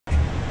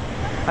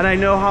And I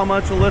know how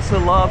much Alyssa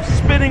loves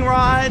spinning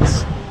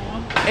rides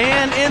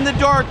and in the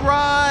dark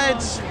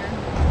rides.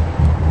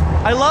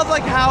 I love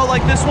like how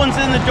like this one's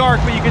in the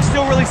dark, but you can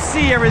still really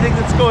see everything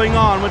that's going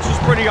on, which is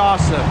pretty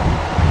awesome.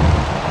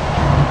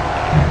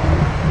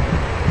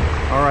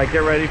 All right,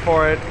 get ready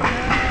for it.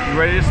 You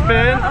ready to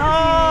spin?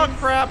 Oh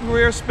crap,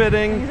 we're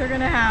spinning. Things are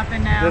gonna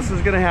happen now. This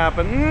is gonna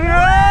happen.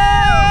 No!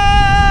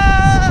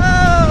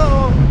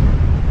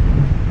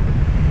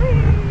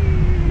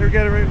 You're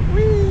getting ready.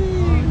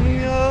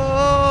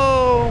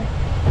 No!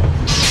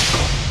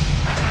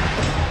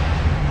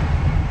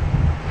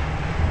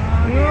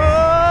 No!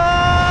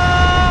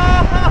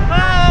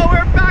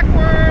 We're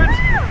backwards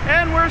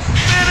and we're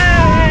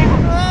spinning.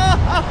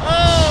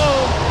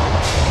 Oh!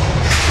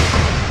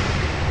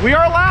 We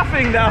are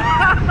laughing though.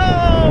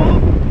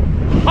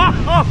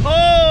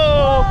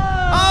 Oh,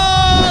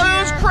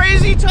 it was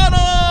crazy tunnel.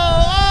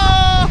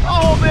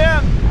 Oh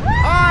man,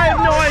 I have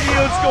no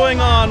idea what's going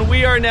on.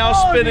 We are now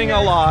spinning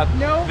a lot.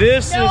 Nope.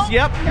 This is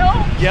yep.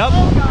 Nope. Yep.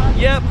 Oh, God.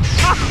 Yep.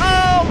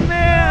 Oh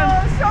man.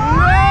 Oh,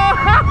 sorry.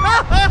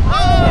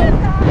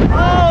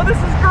 Oh, this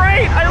is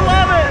great. I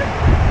love it.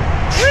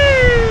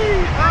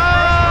 Whee!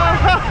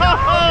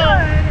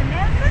 And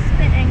then the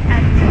spinning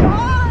had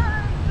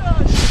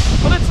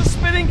But it's a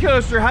spinning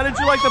coaster. How did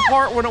you like the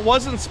part when it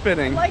wasn't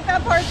spinning? I like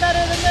that part better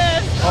than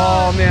this.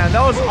 Oh man,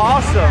 that was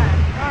awesome.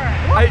 All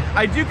right.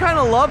 I do kind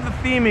of love the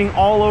theming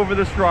all over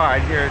this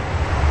ride here.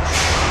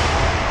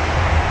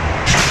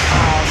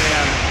 Oh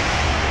man.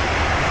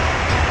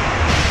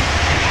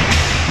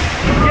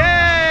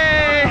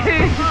 Yay!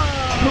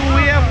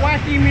 We have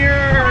wacky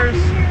mirrors.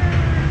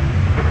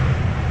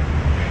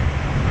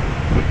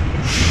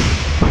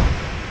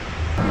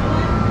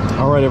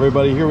 All right,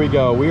 everybody, here we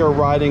go. We are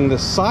riding the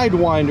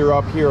Sidewinder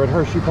up here at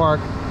Hershey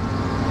Park,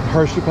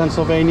 Hershey,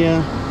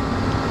 Pennsylvania.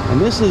 And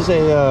this is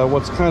a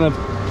what's kind of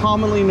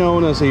commonly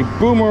known as a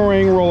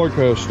boomerang roller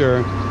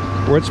coaster,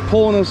 where it's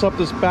pulling us up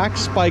this back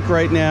spike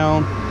right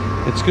now.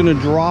 It's gonna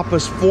drop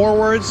us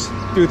forwards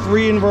through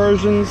 3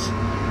 inversions,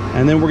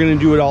 and then we're gonna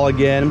do it all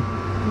again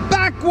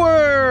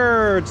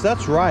backwards.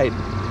 That's right,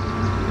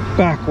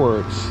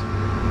 backwards.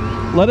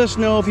 Let us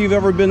know if you've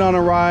ever been on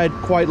a ride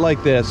quite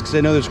like this, because I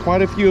know there's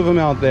quite a few of them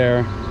out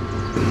there.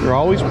 They're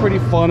always pretty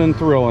fun and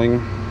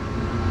thrilling.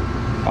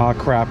 Ah,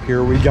 crap,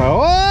 here we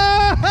go.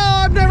 Oh,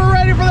 I'm never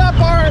ready for that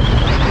part.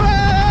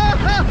 Oh!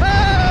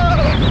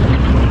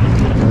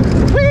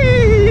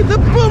 Whee! The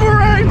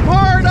boomerang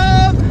part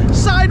of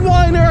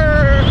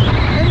Sidewinder.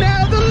 And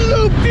now the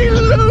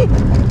loop-de-loop.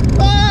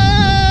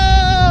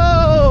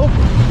 Oh!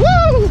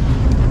 Woo!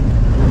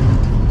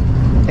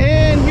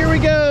 And here we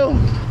go.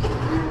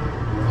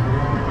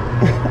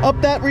 Up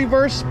that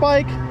reverse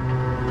spike.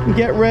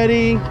 Get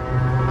ready.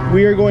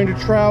 We are going to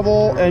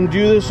travel and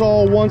do this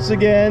all once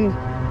again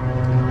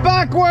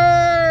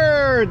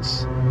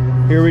backwards.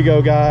 Here we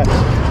go, guys.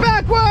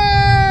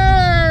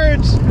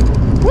 Backwards.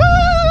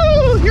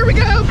 Woo! Here we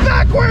go.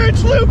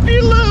 Backwards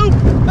loop-de-loop.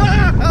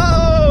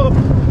 Oh!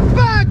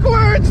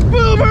 Backwards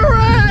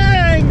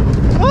boomerang.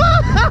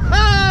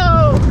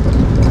 Oh!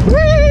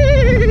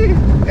 Whee!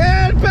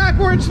 And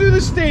backwards through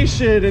the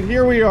station. And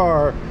here we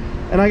are.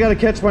 And I gotta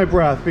catch my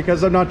breath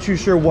because I'm not too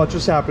sure what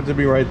just happened to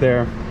me right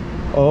there.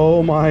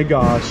 Oh my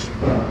gosh.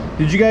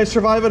 Did you guys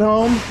survive at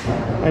home?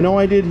 I know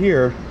I did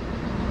here.